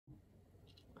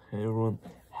Hey everyone,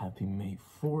 happy May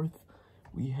 4th.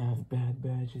 We have Bad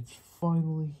Batch, it's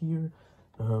finally here.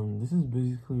 This is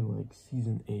basically like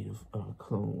season 8 of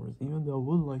Clone Wars, even though I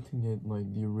would like to get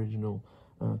like the original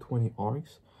 20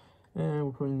 arcs, and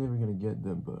we're probably never gonna get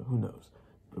them, but who knows.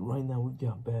 But right now we've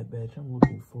got Bad Batch, I'm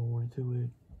looking forward to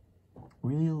it.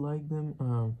 Really like them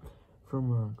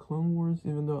from Clone Wars,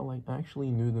 even though I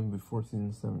actually knew them before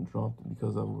season 7 dropped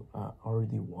because I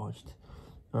already watched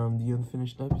the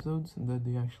unfinished episodes that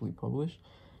they actually published,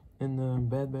 and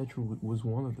Bad Batch was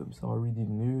one of them, so I already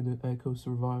knew that Echo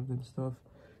survived and stuff,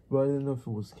 but I didn't know if it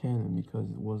was canon because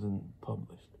it wasn't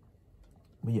published.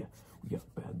 But yeah, we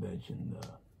got Bad Batch, and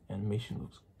the animation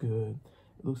looks good.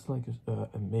 It looks like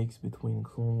a mix between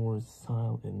Clone Wars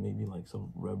style and maybe like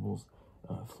some Rebels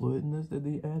fluidness that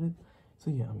they added.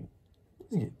 So yeah, I mean,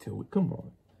 let's get to it. Come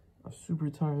on. I'm super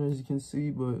tired, as you can see,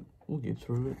 but we'll get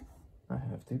through it. I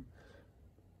have to.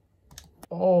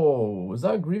 Oh, was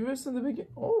that Grievous in the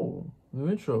beginning? Oh, the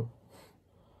intro.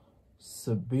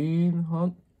 Sabine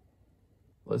Hunt.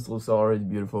 This looks already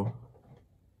beautiful.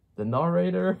 The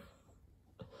narrator.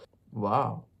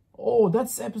 Wow. Oh,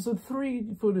 that's episode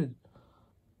 3 footage.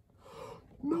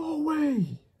 No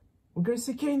way. We're gonna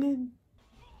see Kanan.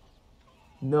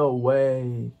 No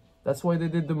way. That's why they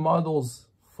did the models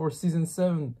for season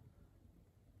 7.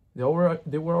 They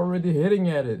were already hitting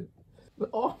at it.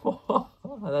 Oh,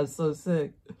 that's so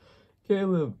sick.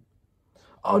 Caleb.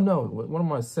 Oh no, what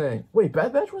am I saying? Wait,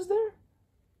 Bad Batch was there?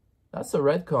 That's a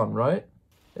retcon, right?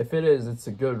 If it is, it's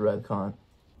a good retcon.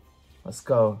 Let's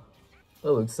go. It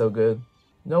looks so good.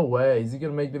 No way, is he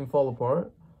gonna make them fall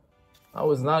apart? I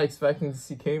was not expecting to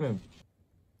see Kanan.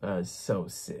 That is so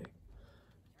sick.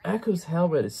 Echo's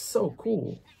helmet is so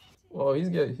cool. Well, he's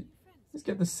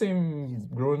got the same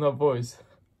grown-up voice.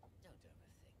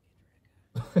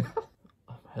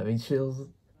 Having chills.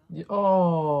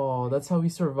 Oh, that's how he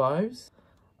survives?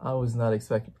 I was not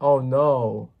expecting. Oh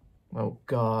no. Oh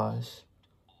gosh.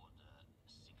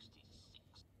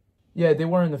 Yeah, they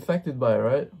weren't affected by it,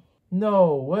 right?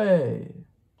 No way.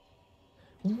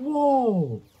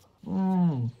 Whoa.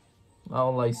 I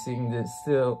don't like seeing this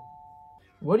still.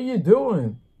 What are you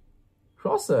doing?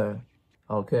 Crosshair.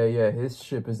 Okay, yeah, his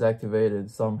ship is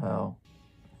activated somehow.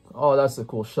 Oh, that's a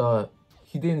cool shot.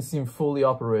 He didn't seem fully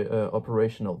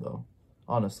operational though,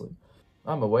 honestly.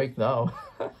 I'm awake now.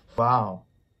 Wow,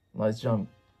 nice jump.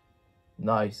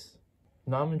 Nice.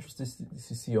 Now I'm interested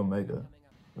to see Omega.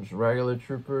 There's regular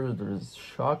troopers, there's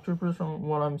shock troopers from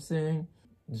what I'm seeing.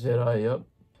 Jedi, yep.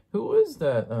 Who is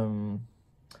that?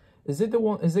 Is it the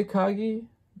one, is it Kagi?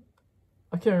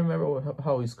 I can't remember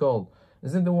how he's called.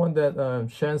 Is it the one that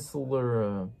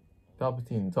Chancellor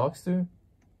Palpatine talks to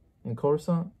in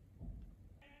Coruscant?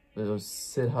 Those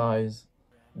Sith Highs.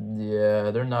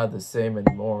 Yeah, they're not the same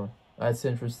anymore. That's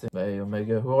interesting. Hey,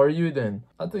 Omega, who are you then?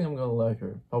 I think I'm gonna like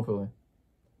her, hopefully.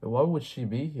 But why would she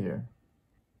be here?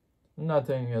 I'm not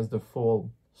thinking as the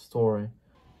full story.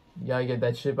 You gotta get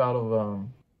that ship out of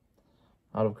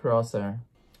Crosshair.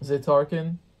 Is it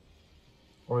Tarkin?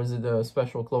 Or is it the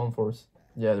Special Clone Force?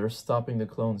 Yeah, they're stopping the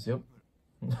clones, yep.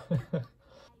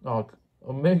 Oh,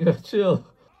 Omega, chill.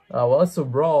 Oh, well, that's a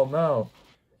brawl now.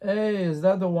 Hey, is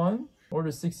that the one?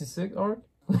 Order 66 arc?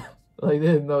 Like, they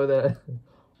didn't know that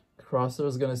Crosshair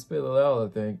was gonna spit it out, I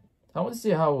think. I want to see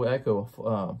how Echo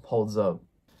holds up.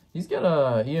 He's got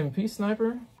a EMP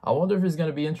sniper. I wonder if he's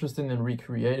gonna be interested in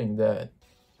recreating that.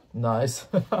 Nice.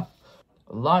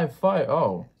 Live fire.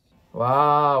 Oh.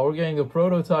 Wow, we're getting the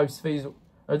prototypes phase.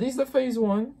 Are these the phase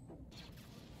 1?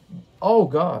 Oh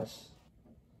gosh.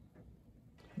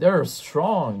 They're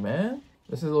strong, man.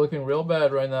 This is looking real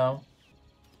bad right now.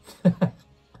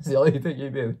 That's the only thing he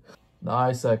did.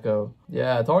 Nice, Echo.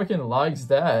 Yeah, Tarkin likes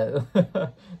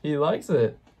that. He likes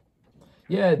it.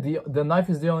 Yeah, the knife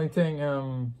is the only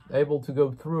thing able to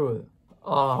go through it.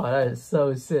 Oh, that is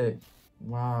so sick.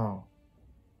 Wow.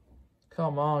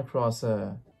 Come on,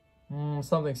 Crosshair.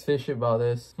 Something's fishy about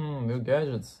this. New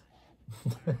gadgets.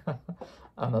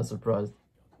 I'm not surprised.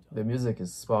 The music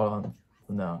is spot on.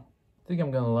 No. I think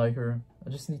I'm gonna like her. I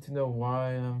just need to know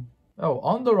why. Oh,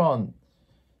 Onderon!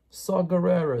 Saw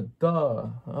Gerrera, duh.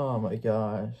 Oh my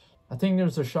gosh. I think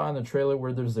there's a shot in the trailer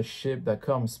where there's a ship that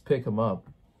comes pick him up.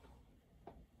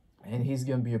 And he's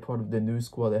gonna be a part of the new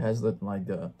squad that has like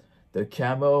the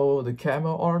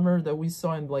camo armor that we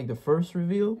saw in like the first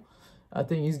reveal. I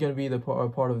think he's gonna be the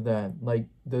part of that. Like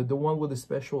the one with the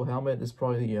special helmet is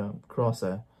probably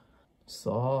Crosshair.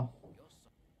 Saw.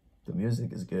 The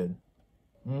music is good.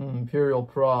 Imperial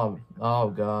Probe. Oh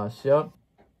gosh, yep.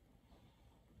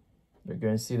 They're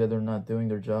gonna see that they're not doing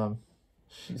their job.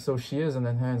 So she is an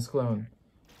enhanced clone.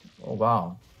 Oh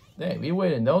wow. Dang, we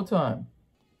waited no time.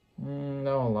 I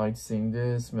don't like seeing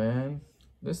this, man.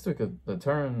 This took a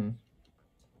turn.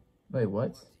 Wait,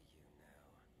 what?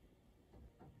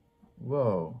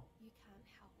 Whoa.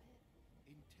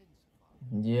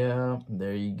 Yeah,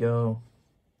 there you go.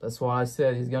 That's why I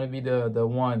said he's gonna be the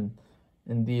one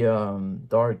in the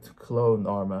dark clone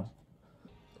armor.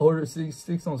 Order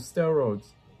 66 on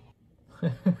steroids.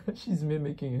 She's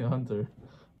mimicking Hunter.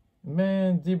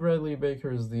 Man, D. Bradley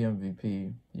Baker is the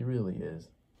MVP. He really is.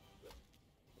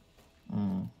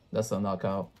 That's a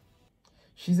knockout.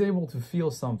 She's able to feel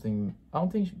something. I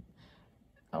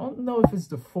don't know if it's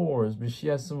the Force, but she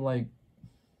has some like.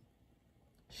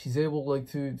 She's able like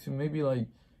to maybe like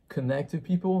connect to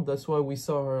people. That's why we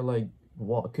saw her like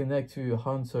connect to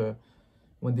Hunter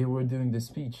when they were doing the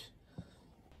speech.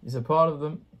 He's a part of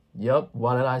them. Yup.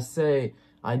 What did I say?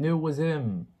 I knew it was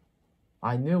him.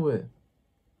 I knew it.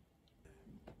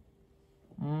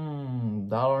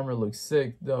 That armor looks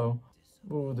sick though.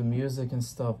 Ooh, the music and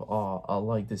stuff. Oh, I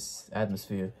like this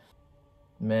atmosphere.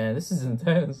 Man, this is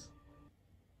intense.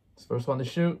 His first one to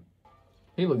shoot.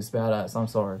 He looks badass, I'm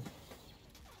sorry.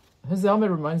 His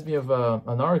helmet reminds me of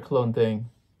another clone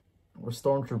thing. Or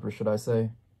stormtrooper, should I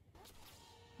say.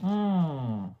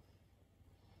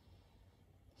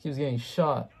 He was getting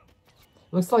shot.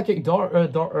 Looks like a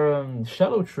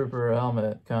shadow trooper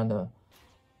helmet, kinda.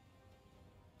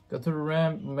 Go to the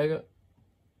ramp, Omega.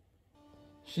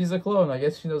 She's a clone. I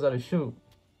guess she knows how to shoot.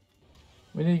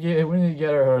 We need to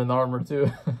get her an armor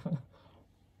too.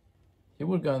 He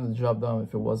would have gotten the job done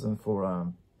if it wasn't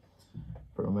for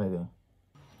Omega.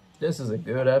 This is a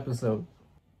good episode.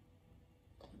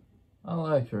 I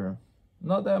like her.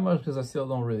 Not that much because I still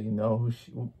don't really know who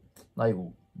she, like,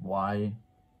 why, you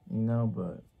know,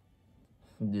 but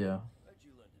yeah.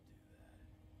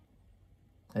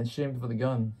 And shame for the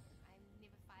gun. I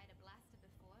never fired a blaster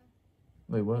before.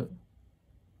 Wait, what?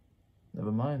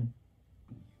 Never mind.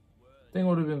 I think it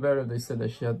would have been better if they said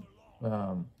that she had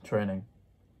training.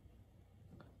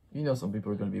 You know some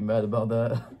people are going to be mad about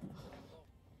that.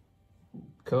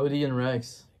 Cody and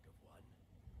Rex.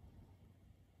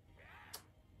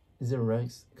 Is it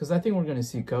Rex? Because I think we're going to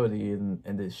see Cody in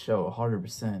this show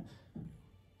 100%.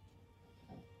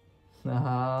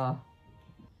 Haha.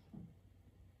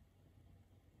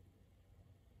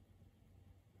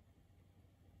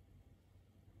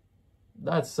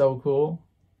 That's so cool.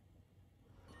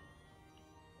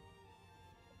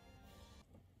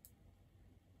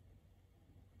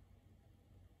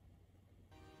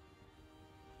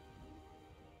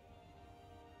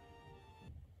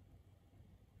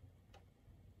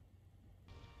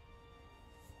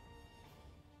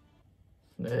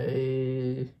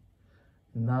 Hey,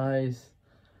 nice.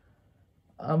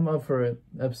 I'm up for it.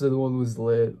 Episode 1 was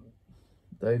lit.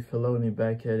 Dave Filoni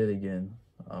back at it again.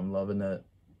 I'm loving it.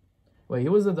 Wait, he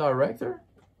was the director?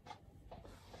 I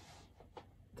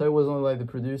thought he was only like the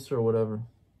producer or whatever.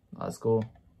 That's cool.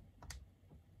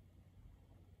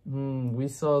 We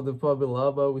saw the Puppet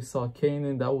Lava, we saw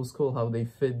Kanan. That was cool how they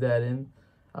fit that in.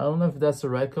 I don't know if that's a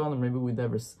retcon or maybe we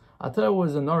never. I thought it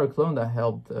was another clone that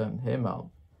helped him out.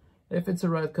 If it's a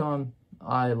retcon,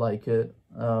 I like it.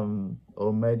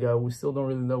 Omega, we still don't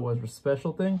really know what's her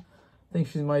special thing. I think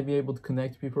she might be able to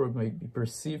connect people or maybe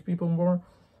perceive people more.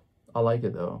 I like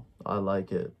it though. I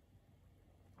like it.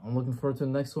 I'm looking forward to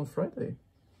the next one Friday.